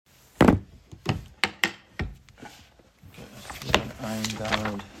Ayin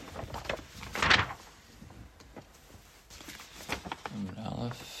Daled Amud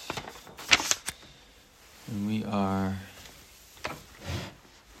Aleph, and we are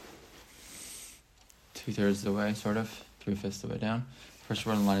 2/3 of the way, sort of 3/5 of the way down. First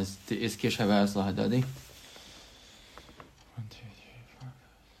word on the line is Kish Havas Lahadadi. 1, 2, 3, 4,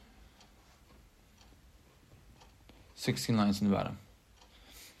 16 lines in the bottom.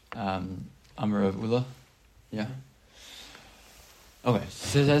 Amr of Ula, yeah. Okay,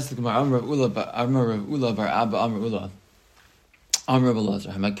 so that's the Gemara. Amr of Ula bar Abba Amr Ula. Amr of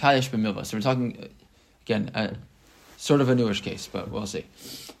Elazar Hamakayish b'milva. So we're talking again, sort of a newish case, but we'll see.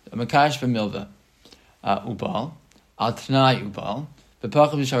 Makayish b'milva ubal al Tanai ubal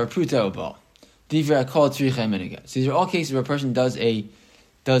b'pachim b'shar pruta ubal divra kol tzricha minigat. So these are all cases where a person does a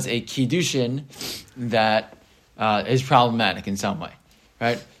kiddushin that is problematic in some way,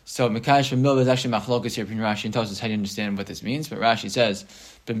 right? So Mekayish b'milva is actually machlokas here between Rashi and Tosfos. How do you understand what this means? But Rashi says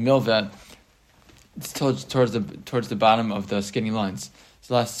b'milva, it's towards the bottom of the skinny lines.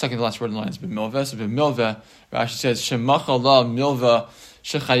 So second to last word in the line is b'milva. So b'milva, Rashi says shemacha la milva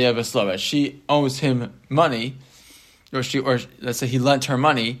shechayev eslo. She owes him money, or let's say he lent her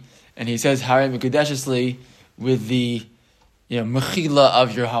money, and he says harei mekudeshesli with the mechila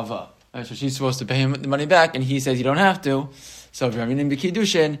of your hava. Right? So she's supposed to pay him the money back, and he says you don't have to. So if you're meaning the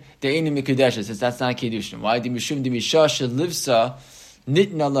kiddushin, the einim mikudeshes, says that's not kiddushin. Why? The mishum the misha shelivsa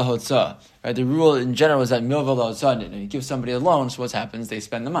nitna lahotza. Right. The rule in general is that milva lahotza. You give somebody a loan, so what happens? They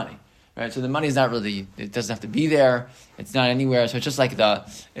spend the money. Right. So the money is not really. It doesn't have to be there. It's not anywhere. So it's just like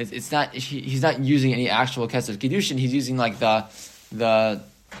it's not. He's not using any actual kesef kiddushin. He's using like the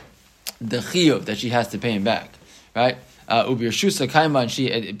chiyuv that she has to pay him back. Right. Ubir kaima,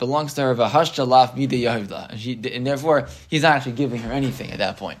 and it belongs to her. V'hashta laf mida yahivla, and therefore he's not actually giving her anything at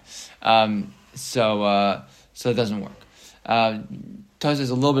that point. So it doesn't work. Tosfos is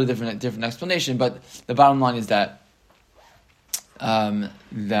a little bit different explanation, but the bottom line is that that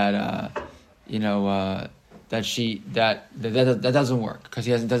doesn't work because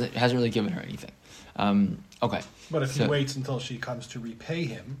he hasn't really given her anything. Okay. But if he waits until she comes to repay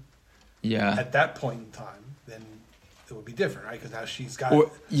him, at that point in time, then it would be different, right? Because now she's got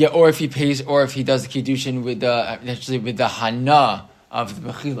or if he pays, or if he does the kiddushin with the hana of the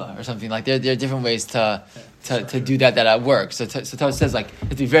mechila or something like that. There are different ways to do that works. So Tosfos says like you have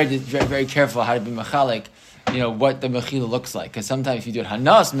to be very, very, very careful how to be mechalik. What the mechila looks like, because sometimes if you do it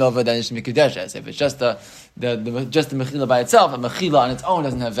hanas milva, then it's mikudeshes. If it's just the mechila by itself, a mechila on its own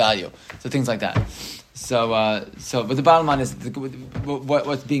doesn't have value. So things like that. But the bottom line is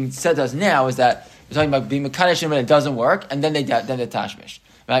what's being said to us now is that we're talking about being mekadesh when it doesn't work, and then the tashmish,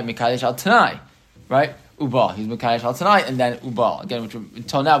 right? Mekadesh al tanai, right? Ubal. He's mekadesh al tanai, and then ubal. Again, which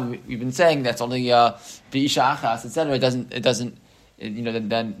until now we've been saying that's only be'isha achas, etc. It doesn't.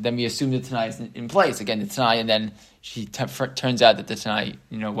 Then we assume the tanai is in place again. The tanai, and then turns out that the tanai,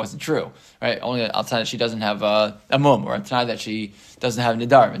 wasn't true, right? Only al tanai she doesn't have a mum, or a tanai that she doesn't have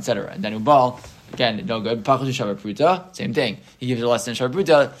nidarim, etc. And then ubal. Again, no good. Same thing. He gives her less than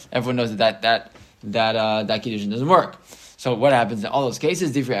shabruta. Everyone knows that kiddushin doesn't work. So what happens in all those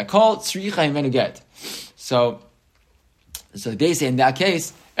cases? Divrei akol tzricha himenu get. So they say in that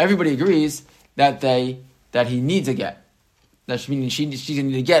case, everybody agrees that he needs a get. That meaning she's going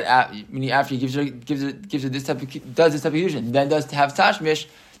to need a get. Meaning after he gives her this type of kiddushin, then does have tashmish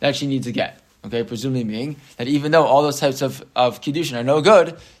that she needs a get. Okay, presumably meaning that even though all those types of kiddushin are no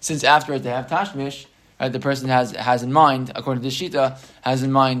good, since afterwards they have tashmish, right, the person has in mind, according to the shita, has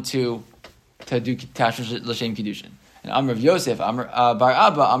in mind to do tashmish l'shem kiddushin. And Amr of Yosef, Amr bar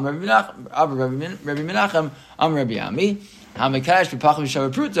Abba, Amr Rabbi Menachem, Amr Rabbi Ami, Hamikash b'pachim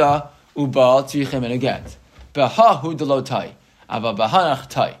b'shavar pruta ubal tzrichem and a get. Beha hu delotai, Abba bahanach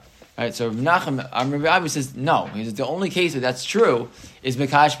tai. Right, so Menachem, Rabbi Abi says no. He says the only case that that's true is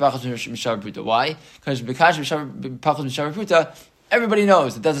Mekash B'Pachos M'Shavar Pruta. Why? Because Mekash B'Pachos M'Shavar Pruta, everybody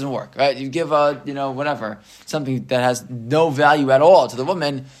knows that doesn't work. Right? You give whatever something that has no value at all to the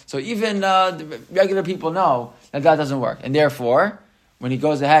woman. So even the regular people know that doesn't work, and therefore, when he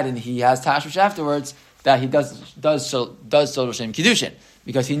goes ahead and he has tashmish afterwards, that he does so Shem Kiddushin.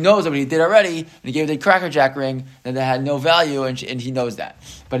 Because he knows that what he did already, and he gave the Cracker Jack ring, that they had no value, and he knows that.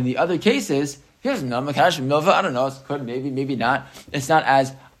 But in the other cases, he doesn't know. Mekadosh Milva, I don't know, it could, maybe not. It's not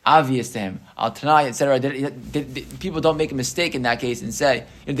as obvious to him. Al Tanai, etc. People don't make a mistake in that case and say,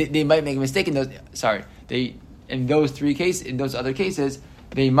 they might make a mistake in those, in those other cases,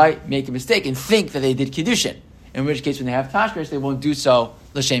 they might make a mistake and think that they did Kiddushin. In which case, when they have Tashmish, they won't do so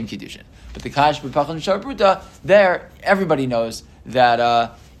L'Shem Kiddushin. But the Kash B'Pachon Shabruta, there, everybody knows that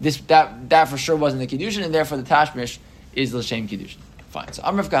that for sure wasn't the Kiddushin, and therefore the Tashmish is l'shem kiddushin. Fine. So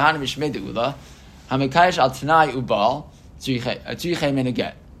Amrav Kahana Mishmei De'ula Hamikayish Al Tanai Ubal Tzrichei Min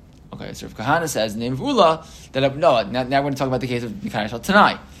Get. Okay, so Rav Kahana says in the name of Ula that now we're going to talk about the case of Mikayish Al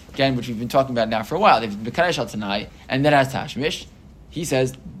Tanai again, which we've been talking about now for a while. They've Mikayish Al Tanai and then has Tashmish. He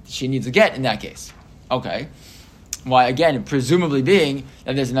says she needs a get in that case. Okay, why again? Presumably being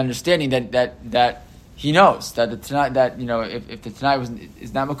that there's an understanding that he knows that the Tanai, that if the Tanai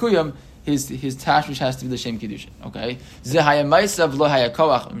is not Makuyam, his tashmish has to be the shem kiddushin. Okay, zehaya ma'asav lo haya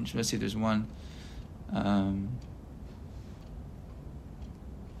koach. Let me just see. There's one.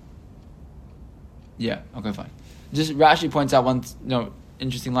 Yeah. Okay. Fine. Just Rashi points out one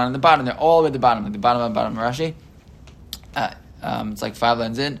interesting line on the bottom. They're all the way at the bottom, like the bottom of Rashi. It's like 5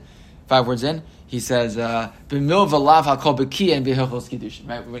 words in. He says b'milva lav hakol b'ki and b'hichos kiddushin.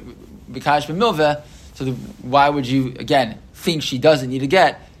 Right. B'kayish b'milva. So why would you again think she doesn't need a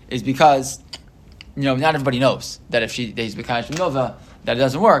get? Is because not everybody knows that if he's b'kayish b'milva that it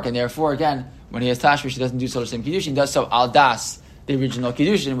doesn't work, and therefore again when he has tashmish, he doesn't do so the same kiddushin. He does so al das the original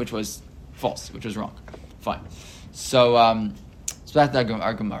kiddushin, which was false, which was wrong. Fine. So that's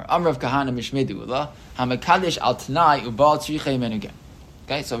our Gemara. Amrav Kahana Mishmei De'ula Hamakadesh Al Tanai Ubal Tzrichei Men again.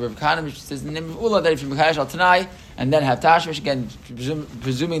 Okay, so Rav Kahana says in the name of Ula that if you Makadesh Al Tanai and then have Tashmish again,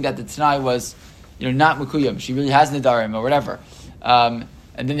 presuming that the Tanai was not Mukuyam, she really has Nidarim or whatever, and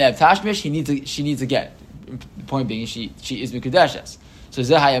then they have Tashmish, she needs a get. The point being she is Mikudeshes. So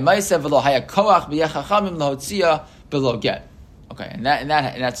Zehaya Ma'asev V'lo Haya Koach B'Yechachamim L'Hotzia Below Get. Okay, and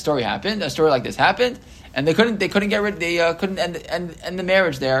that story happened. A story like this happened, and they couldn't get rid. They couldn't end the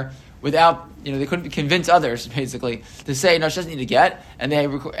marriage there without they couldn't convince others basically to say no, she doesn't need a get, and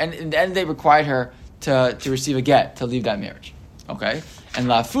in the end they required her to receive a get to leave that marriage. Okay, and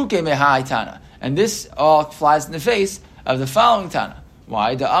lafuke mehai tana, and this all flies in the face of the following tana.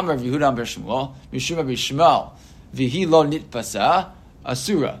 Why the Amar of Yehuda Amar Shmuel Mishum Shmuel vihi lo nitpasa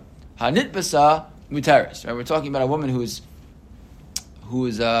asura ha nitpasa mutaris. Right, we're talking about a woman who is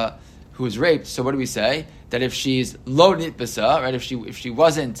raped. So what do we say? That if she's lo nitbasa, right? If she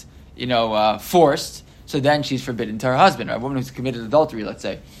wasn't, forced, so then she's forbidden to her husband. Right? A woman who's committed adultery, let's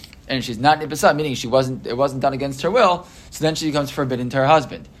say, and she's not nitbasa, meaning it wasn't done against her will. So then she becomes forbidden to her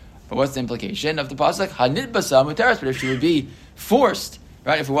husband. But what's the implication of the pasuk? Ha nitbasa mutaris. But if she would be forced,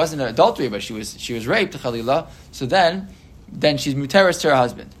 right? If it wasn't an adultery, but she was raped, chalila, so then she's mutaris to her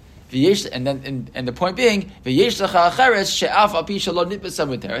husband. And the point being, and there's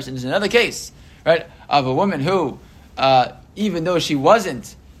another case, right, of a woman who, even though she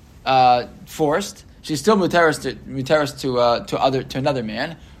wasn't forced, she's still mutaris to another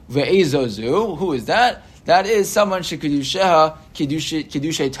man. Who is that? That is someone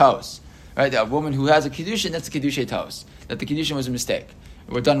kiddushay tos, right? A woman who has a kiddushin, that's a kiddushay tos. That the kiddushin was a mistake,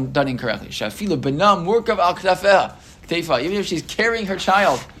 or done incorrectly. Shafilu benam murkav al ktafeh teifa. Even if she's carrying her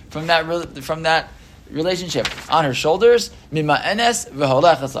child from that relationship on her shoulders, mima enes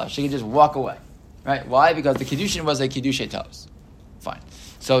v'holech, she can just walk away, right? Why? Because the kiddushin was a kiddushay tos. Fine.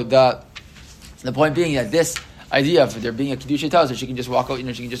 So the point being that this idea of there being a kiddushay tos, so she can just walk away.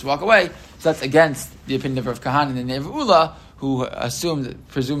 She can just walk away. So that's against the opinion of Rav Kahana and the name of Ula, who assumed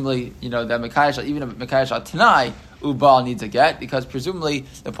presumably that Mekayesh, even a Mekayesh al Tanai, Ubal needs a get, because presumably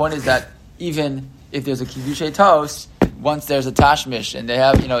the point is that even if there's a kiddushay tos, once there's a tashmish and they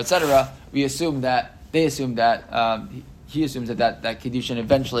have, etc., he assumes that that kiddushin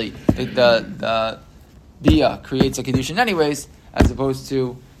eventually the bia creates a kiddushin anyways, as opposed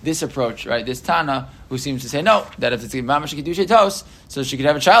to this approach, right? This Tana who seems to say no, that if it's a mamash kiddushay tos, so she could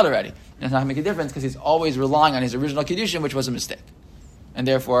have a child already. And it's not going to make a difference because he's always relying on his original kiddushin, which was a mistake, and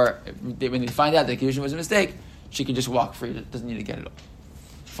therefore when they find out that kiddushin was a mistake, she can just walk free. It doesn't need to get it all.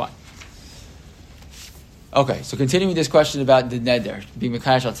 Fine. Okay, so continuing this question about the neder being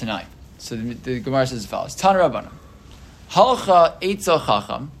mekayesh al tanai. So the Gemara says as follows: Tana Rabbanan, halcha eitzel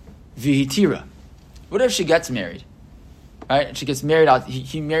chacham v'hitira. What if she gets married, right? And she gets married out.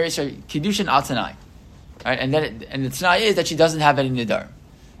 He marries her kiddushin al tanai, right? And the tanai is that she doesn't have any neder,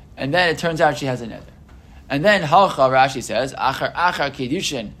 and then it turns out she has a neder, and then halcha Rashi says achar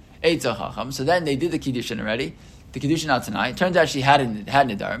kiddushin eitzel chacham. So then they did the kiddushin already. The kiddushin al tanai. It turns out she had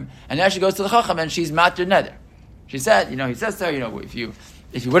nedarim, and now she goes to the chacham and she's matir neder. She said, he says to her, if you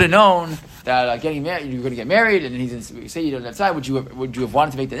would have known that getting married, you were going to get married, and he's say you don't decide, would you have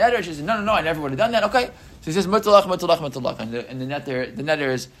wanted to make the neder? She said, no, I never would have done that. Okay, so he says mutalach, and the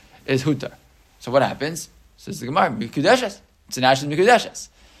neder is hutar. So what happens? Says the Gemara, mikudeshes. It's an ash mikudeshes.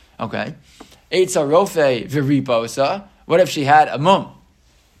 Okay, eitza rofe v'riposa. What if she had a mum,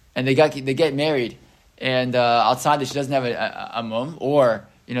 and they get married? And outside that she doesn't have a mum, or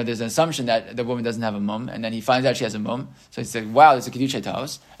there's an assumption that the woman doesn't have a mum, and then he finds out she has a mum. So he said, wow, there's a kedusha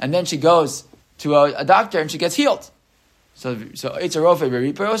tos. And then she goes to a doctor and she gets healed. So it's a rofe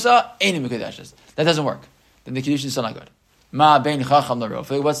beriperosa, ain't mikudeshes. That doesn't work. Then the kedusha is still not good. Ma bein chacham la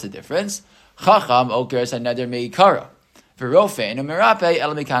rofe. What's the difference? Chacham okeres another meikara. Verofe and a merape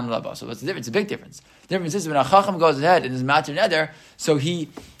el mikan laba. So what's the difference? It's a big difference. The difference is when a chacham goes ahead and is matter neder, so he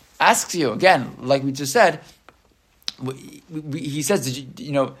asks you again, like we just said. He says,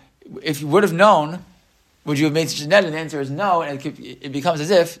 if you would have known, would you have made such a neder? And the answer is no, and it becomes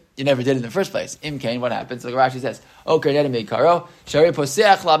as if you never did it in the first place. Imkain, what happens? Like Rashi says, okay, neder meikaro shari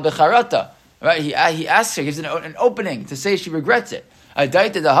poseach la becharata. Right? He asks her, gives an opening to say she regrets it. If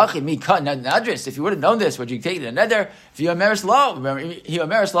you would have known this, would you take it in neder? If you ameris lo, remember he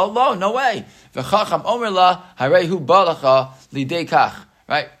ameris lo, no way. V'chacham omer la harehu balacha lidei kach.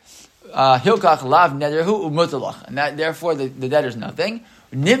 Right? Hilkach lav nederhu umutalach, and that therefore the neder is nothing.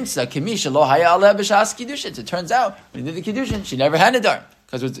 Nimsa kimisha lo haya aleh b'shas kiddushin. It turns out when he did the kiddushin, she never had nedar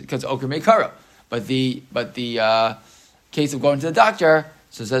because oker meikara. But the case of going to the doctor,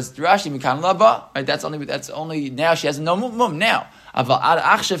 so says Rashi mikan laba. Right? That's only now she has no mum now. Aval ad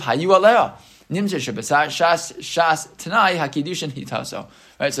achshiv hayu aleha nimsa shebasas shas tanai hakidushin hitaso.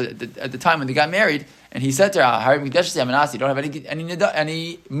 Right? So at the time when they got married, and he said to her, you don't have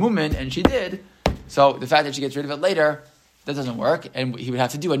any mumin, and she did. So the fact that she gets rid of it later, that doesn't work, and he would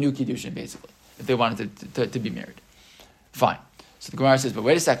have to do a new kiddushin, basically, if they wanted to be married. Fine. So the Gemara says, but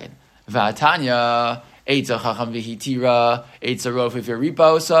wait a second. V'atanya, eitza chacham v'hitira, eitza rof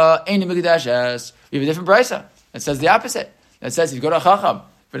v'riposa, ein mikudeshes. We have a different brisa that says the opposite. That says if you go to a chacham,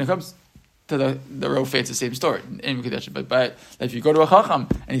 when it comes to the rof, it's the same story, ein mikudeshes. But if you go to a chacham,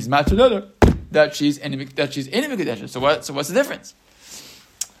 and he's matched another, that she's in mikudeshes. So what's the difference?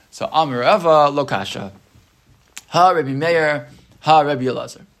 So Amar Rava Lokasha, Ha Rabbi Meir, Ha Rabbi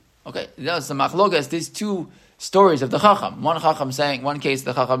Elazar. Okay, that's the machlokas. These two stories of the chacham. One chacham saying, one case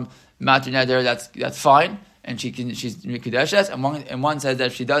the chacham matur neder, that's fine, and she's mikudeshes, and one says that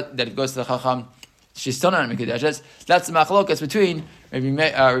if she does that it goes to the chacham, she's still not mikudeshes. That's the machlokas between Rabbi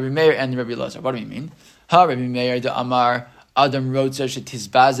Meir and Rabbi Elazar. What do we mean? Ha Rabbi Meir the Amar Adam Rotzer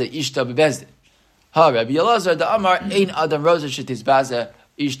shetizbaze ishta bebezdin. Ha Rabbi Elazar the Amar ein Adam Rotzer shetizbaze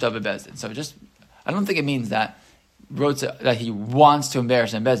ishta bebezdin. So I don't think it means that that he wants to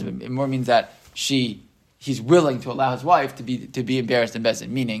embarrass in bezdin. It more means that he's willing to allow his wife to be embarrassed in bezdin.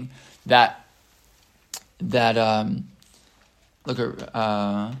 Meaning that look at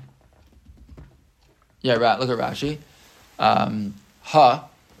Rashi. Ha.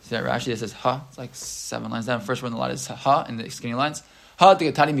 See that Rashi that says ha? It's like 7 lines down. First one in the line is ha in the skinny lines. Ha the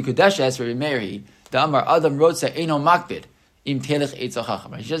Gatani Mikudeshes Rabbi Meir the Amar Adam Rotze Eino Makbid Im Telech Eitz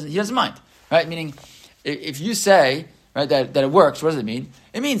Chacham. He doesn't mind, right? Meaning, if you say right that it works, what does it mean?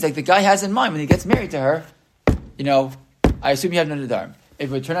 It means like the guy has in mind when he gets married to her. I assume you have no nedarim.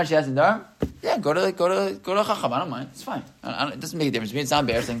 If it turns out she has nedarim, yeah, go to Chacham. I don't mind. It's fine. It doesn't make a difference to me. It's not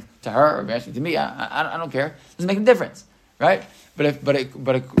embarrassing to her or embarrassing to me. I don't care. It doesn't make a difference, right?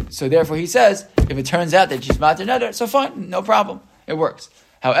 So therefore he says, if it turns out that she's matur neder, so fine, no problem, it works.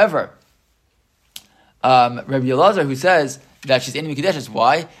 However, Rabbi Elazar, who says that she's in mikudeshes,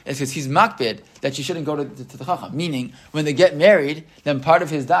 why? It's because he's makbid that she shouldn't go to the chacham. Meaning, when they get married, then part of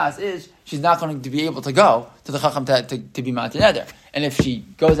his das is she's not going to be able to go to the chacham to be matur neder. And if she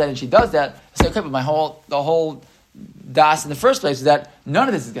goes out and she does that, I say, okay, but the whole das in the first place is that none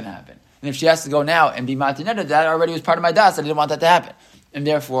of this is going to happen. And if she has to go now and be matur neder, that already was part of my das. I didn't want that to happen, and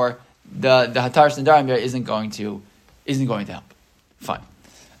therefore the hataras nedarim there isn't going to help. Fine.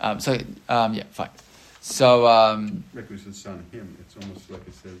 Fine. So because it's on him, it's almost like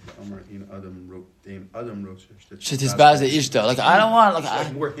it says the Amar in Adam wrote Dame Adam wrote Shetizbaze Ishta. Like I don't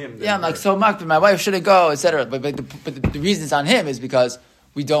want more him. Yeah, I'm like so mocked, but my wife shouldn't go, etc. But the reason it's on him is because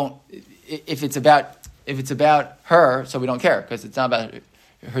we don't. If it's about her, so we don't care because it's not about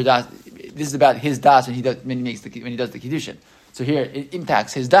her das. This is about his das when he does the kiddushin. So here it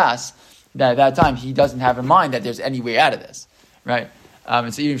impacts his das. That at that time he doesn't have in mind that there's any way out of this, right?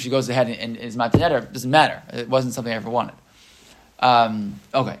 And so even if she goes ahead and is matur neder, it doesn't matter. It wasn't something I ever wanted.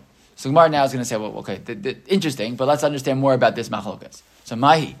 Okay. So Gemara now is going to say, well, okay, interesting, but let's understand more about this machlokas. So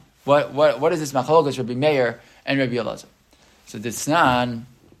Mahi, what is this machlokas, Rabbi Meir and Rabbi Elazar? So the Tznan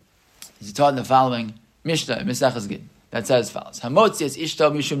is taught in the following Mishnah, Mesechus Gin, that says as follows: Hamotzias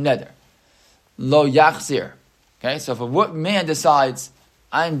ishto mishum neder, lo yachzir. Okay, so if a man decides,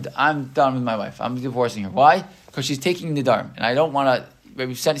 I'm done with my wife, I'm divorcing her. Why? Because she's taking nedarim, and I don't want to.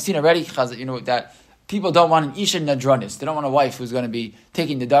 We've seen already, that people don't want an isha nadranis. They don't want a wife who's going to be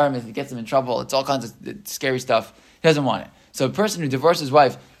taking nedarim if it gets them in trouble. It's all kinds of scary stuff. He doesn't want it. So a person who divorces his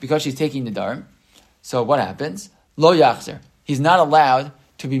wife because she's taking Nedarim, so what happens? Lo yachzer. He's not allowed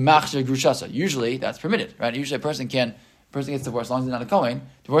to be machzer grushasa. Usually that's permitted, right? Usually a person gets divorced as long as he's not a Kohen,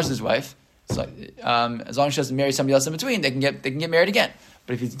 divorces his wife. So as long as she doesn't marry somebody else in between, they can get married again.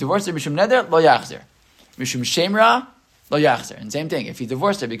 But if he's divorced her mishum neder, lo yachzer. Mishum shemra, lo yachzer. And same thing, if he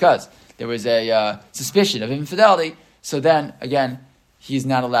divorced her because there was a suspicion of infidelity, so then again he's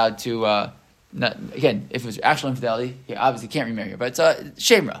not allowed to. Again, if it was actual infidelity, he obviously can't remarry her. But it's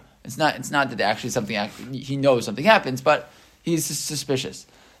shemra. It's not that actually he knows something happens, but he's suspicious.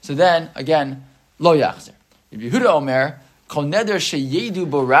 So then, again, lo yachzer. Rabbi Yehuda Omer, kol neder sheyedu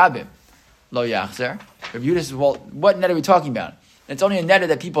bo rabim, lo yachzer. Rabbi Yehuda says, well, what neder are we talking about? It's only a neder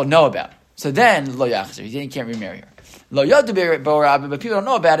that people know about. So then, lo yachzer. He can't remarry her. Lo yadu bo rabim, but people don't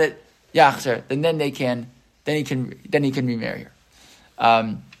know about it, yachzer. Then he can remarry her.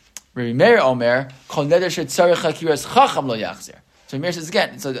 Rabbi Meir Omer, kol neder shetzarich hakiras chacham lo yachzer. So Meir says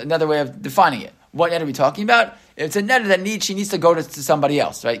again, so another way of defining it. What net are we talking about? It's a net that she needs to go to somebody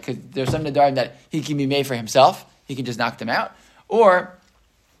else, right? Because there's some nedarim that he can be made for himself. He can just knock them out.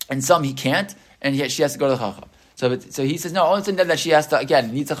 And some he can't, and she has to go to the chacham. So he says, no, it's a net that she has to,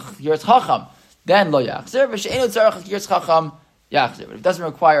 again, needs a chakiras chacham. Then lo yachzer, v'she'enu tzarech chakiras chacham yachzer. But if it doesn't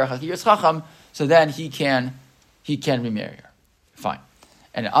require a chakiras chacham, so then he can remarry her. Fine.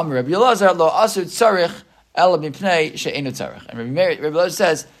 And Amar Rabbi Elazar lo asur tzarech ela mipnei she'enu tzarech. And Rabbi Elazar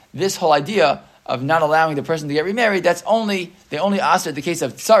says this whole idea of not allowing the person to get remarried, they only ask it the case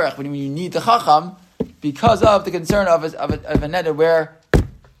of tzarech when you need the chacham because of the concern of a neder where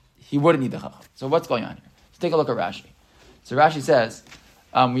he wouldn't need the chacham. So what's going on here? Let's take a look at Rashi. So Rashi says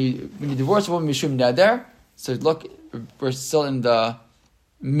when you divorce a woman mishum neder, so look, we're still in the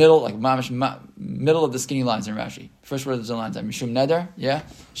middle, like middle of the skinny lines in Rashi. First word of the lines are mishum neder, yeah.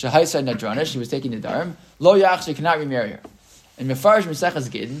 Shehaisa nedranish, she was taking nedarim. Lo yachzer, you cannot remarry her. In Mefarsh Mesechas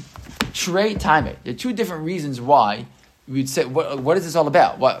Gittin, Trey Taimeh. There are two different reasons why we'd say, what is this all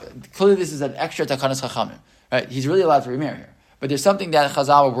about? Clearly this is an extra Takanas Chachamim. Right? He's really allowed to remarry her. But there's something that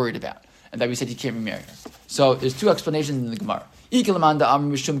Chazal were worried about, and that we said he can't remarry her. So there's two explanations in the Gemara.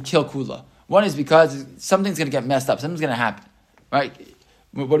 One is because something's going to get messed up. Something's going to happen. Right?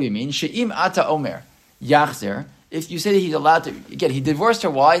 What do you mean? She'im ata omer yachzer. If you say that he's allowed to, again, he divorced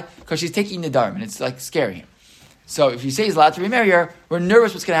her. Why? Because she's taking Nedarim, and it's like scaring him. So if you say he's allowed to remarry her, we're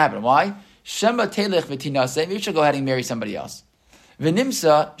nervous what's going to happen. Why? Shema telech v'tinaseh. Maybe you should go ahead and marry somebody else.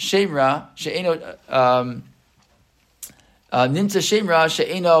 V'nimsa shemra she'eno nimsa shemra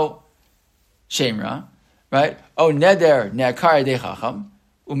she'eno shemra. Right? Oh neder ne'akar de chacham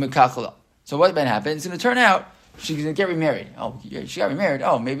u'mekachla. So what might happen? It's going to turn out she's going to get remarried. Oh, she got remarried.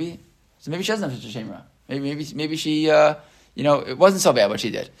 Oh, maybe she doesn't have such a shemra. Maybe she it wasn't so bad what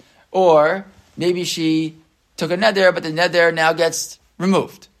she did, or maybe she took a neder, but the neder now gets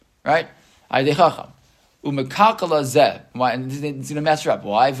removed, right? And it's going to mess her up.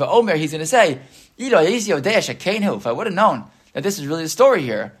 Why? V'omer, he's going to say, if I would have known that this is really the story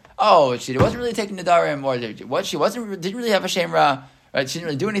here, she wasn't really taking nedarim, or she didn't really have a shemra, right? She didn't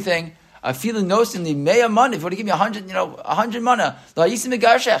really do anything. I feel no sin the meya mana. If you would have given me 100 mana,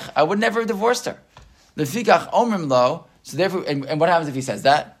 I would never have divorced her. Lefikach omrim lo. So therefore, and what happens if he says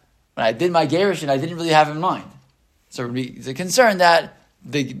that? When I did my gerish and I didn't really have in mind. So there's a concern that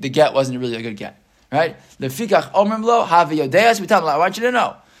the get wasn't really a good get. Right? Lefikach omrim lo havi yodeas. We tell him, I want you to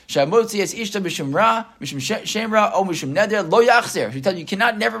know. Shamotzi es ishta mishum ra, mishum shemra, o mishum neder, lo yachzer. We tell you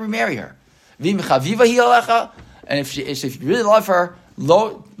cannot never remarry her. V'im chaviva hi alecha. And if you really love her,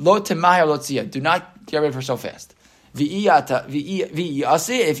 lo temahir lo tzia. Do not get rid of her so fast. If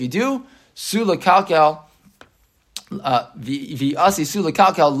you do, sula kalkel, v'asi sula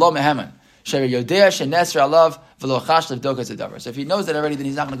kalkel lo mehemen. Sher yodea shenesra alav v'lo chash levdokas adavar. So if he knows that already, then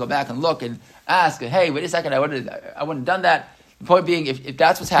he's not going to go back and look and ask, hey, wait a second, I wouldn't have done that. The point being, if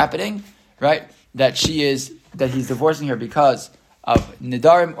that's what's happening, right, that he's divorcing her because of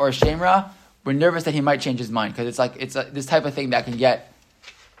nedarim or shemra, we're nervous that he might change his mind, because it's this type of thing that can get,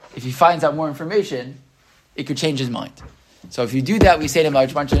 if he finds out more information, it could change his mind. So if you do that, we say to him, I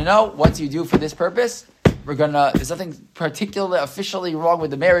just want you to know, once you do for this purpose, there's nothing particularly officially wrong with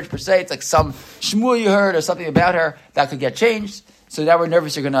the marriage per se. It's like some shmua you heard or something about her that could get changed. So now we're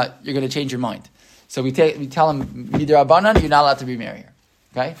nervous you're gonna change your mind. So we tell him, midrabanan, you're not allowed to remarry her.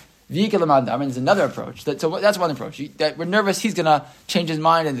 Okay? There's another approach. So that's one approach. That we're nervous he's going to change his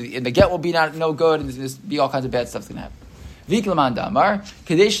mind and the get will be no good and there's going to be all kinds of bad stuff's going to happen.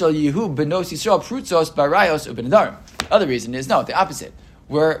 Other reason is, no, the opposite.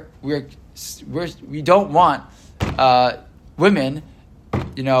 We don't want women,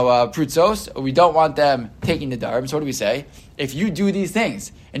 prutzos, or we don't want them taking the darb. So what do we say? if you do these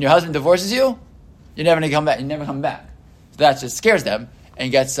things and your husband divorces you, you're never going to come back. You never come back. So that just scares them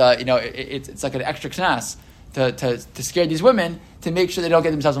and gets, it's like an extra knas to scare these women to make sure they don't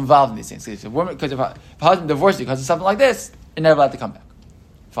get themselves involved in these things. Because if a husband divorces you because of something like this, you're never allowed to come back.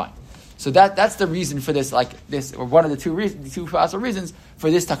 Fine. So that's the reason for this, or one of the two possible reasons for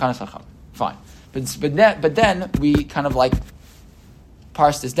this takanas chacham. Fine. But then we kind of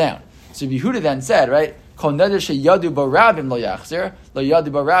parse this down. So Yehuda then said, right, kol neder sheyadu barabim lo yachzer, lo yadu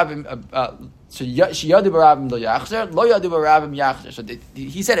barabim, sheyadu barabim lo yachzer, lo yadu barabim yachzer. So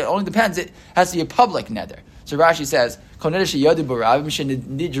he said it only depends. It has to be a public neder. So Rashi says, kol neder sheyadu barabim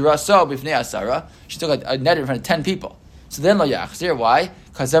shenidra so b'fnei asara. She took a neder in front of 10 people. So then lo yachzer. Why?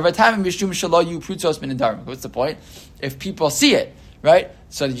 Because every time mishum shelo yu prutzos min nedarim. What's the point? If people see it, right?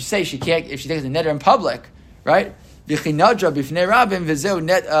 So did you say she can't? If she takes a neder in public, right? V'chinadra b'fnei rabim v'zeu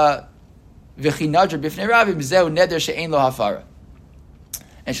net. V'chinadra b'fnei rabim v'zeu neder she'ein lo hafara.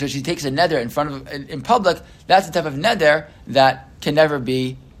 And so she takes a neder in public. That's the type of neder that can never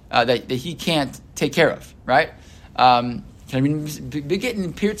be that he can't take care of, right?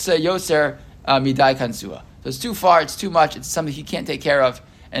 Begittin pirza yoser midai kansua. So it's too far, it's too much, it's something he can't take care of,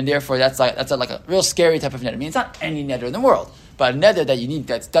 and therefore that's a real scary type of neder. I mean, it's not any neder in the world, but a neder that you need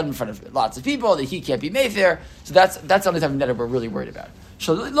that's done in front of lots of people that he can't be made there. So that's the only type of neder we're really worried about.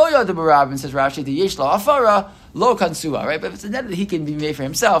 So lo yadu barabim, says Rashi, the yesh lo afara lo kansua, right? But if it's a neder that he can be made for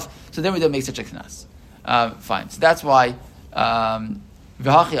himself, so then we don't make such a knas. Fine. So that's why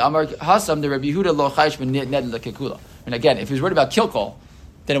v'hachi amar hasam the Rabbi Yehuda lo chayish neder lekekula. And again, if he was worried about kilkol,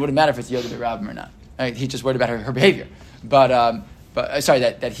 then it wouldn't matter if it's yadu barabim or not. Right? He's just worried about her behavior, but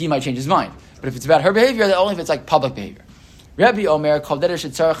that he might change his mind. But if it's about her behavior, then only if it's public behavior. Rabbi Omer kol neder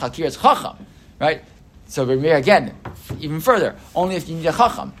shetzarach hakiras chacham, right? So Rabbi Meir again, even further, only if you need a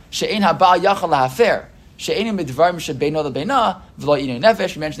chacham. She'ein haba yachal lahafer, she'ein midvarim shebeino lebeina v'lo inu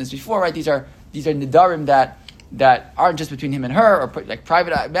nefesh. We mentioned this before, right? These are nedarim that aren't just between him and her, or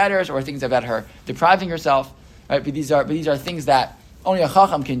private matters, or things about her depriving herself, right? But these are things that only a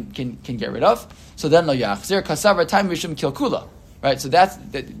chacham can get rid of. So then lo yachzir kasavar time mishum kilkula, right? So that's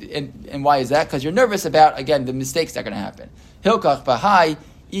and why is that? Because you're nervous about, again, the mistakes that are going to happen. Hilkach bahai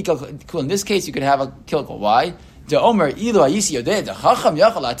ikal. In this case, you could have a kilkul. Why? The omer ilu ayisi yodeh the chacham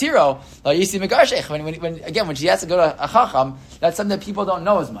yachal atiro la yisi megarshech. When she has to go to a chacham, that's something that people don't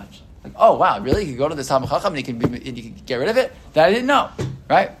know as much. Like, oh wow, really? You can go to this chacham and you can get rid of it? That I didn't know,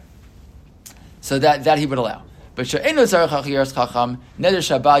 right? So that he would allow. But she'eino tzarech hachiras chacham neder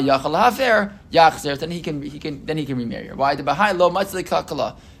shaba yachal hafer yachzer. Then he can remarry her. Why? The bahai lo matzli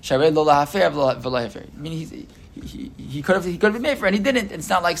kakala sharei lo lahafer v'lo hafer. I mean, he could have been made for, and he didn't. It's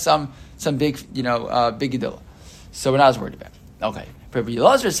not like some big big idilla. So we're not as worried about it. Okay. Rabbi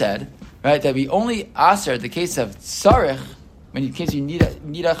Elazar said, right, that we only answer the case of tzarech in case you need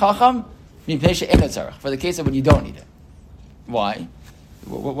a chacham, for the case of when you don't need it. Why?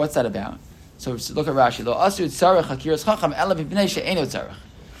 What's that about? So look at Rashi. Lo asu tzarech hakiras chacham ela b'pnei she'eino tzarech.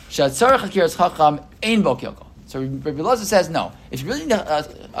 She'atzarech hakiras chacham ein bo kilkol. So Rabbi Elazar says no. If you really need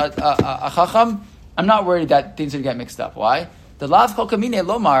a chacham, I'm not worried that things are going to get mixed up. Why? The lav kol kamine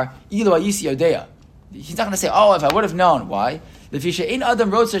lomar ilu ayisi yodea. He's not going to say, oh, if I would have known. Why? Because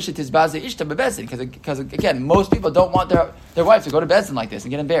again, most people don't want their wife to go to Bezdin like this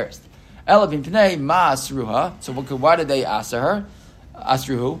and get embarrassed. So why did they ask her?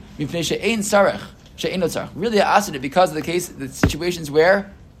 Asruhu. Really, I asked it because of the situations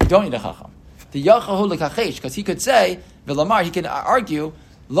where you don't need a chacham. Because he could say, he can argue,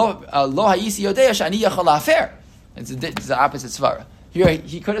 it's the opposite svara. Here,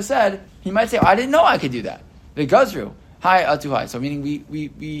 he could have said, he might say, I didn't know I could do that. The gazru, high atu high. So meaning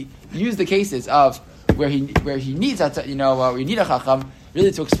we use the cases of where he needs where you need a chacham,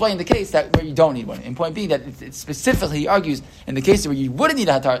 really to explain the case that where you don't need one. And point being that it specifically he argues in the cases where you wouldn't need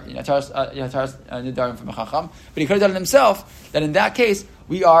a nidarim from a chacham, but he could have done it himself. That in that case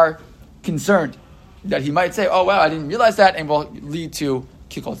we are concerned that he might say, oh wow, I didn't realize that, and will lead to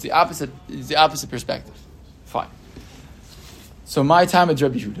kikol. It's the opposite perspective. Fine. So my time with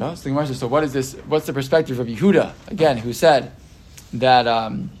Rabbi Yehuda. So what is this? What's the perspective of Rabbi Yehuda again, who said that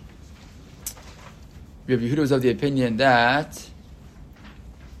Rabbi Yehuda was of the opinion that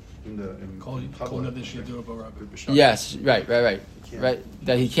yes, right,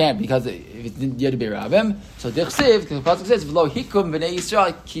 that he can't because if it's yad be'rabim. So dichsiv, because the pasuk says v'lo hikum b'nei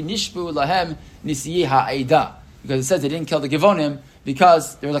Yisrael ki nishbu lahem nisiyi ha'eda, because it says they didn't kill the Givonim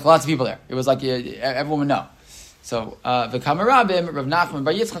because there were lots of people there. It was everyone would know. So v'kamarabim Rav Nachman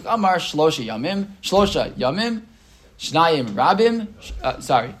bar Yitzchak Amar shlosha yamim, shnayim rabim.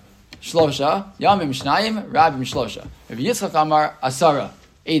 Shlosha, Yamim Shnayim, Rabim Shlosha. Rabbi Yitzchak Amar Asara,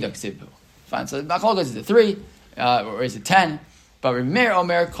 Eda Ksibhu. Fine. So Machlokes is it 3 or is it 10? But Rabbi Meir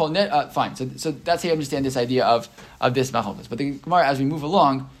Omer Kol Net. Fine. So that's how you understand this idea of this Machlokes. But the Gemara, as we move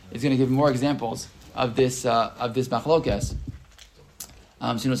along, is going to give more examples of this Machlokes.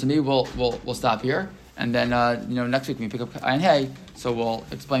 So maybe we'll stop here, and then next week we pick up Ayin Hey. So we'll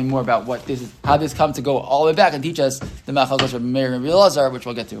explain more about what this is, how this comes to go all the way back and teach us the Machlokes of Meir and Rabbi Elazar, which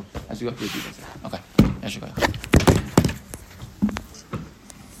we'll get to as we go through the details. Okay.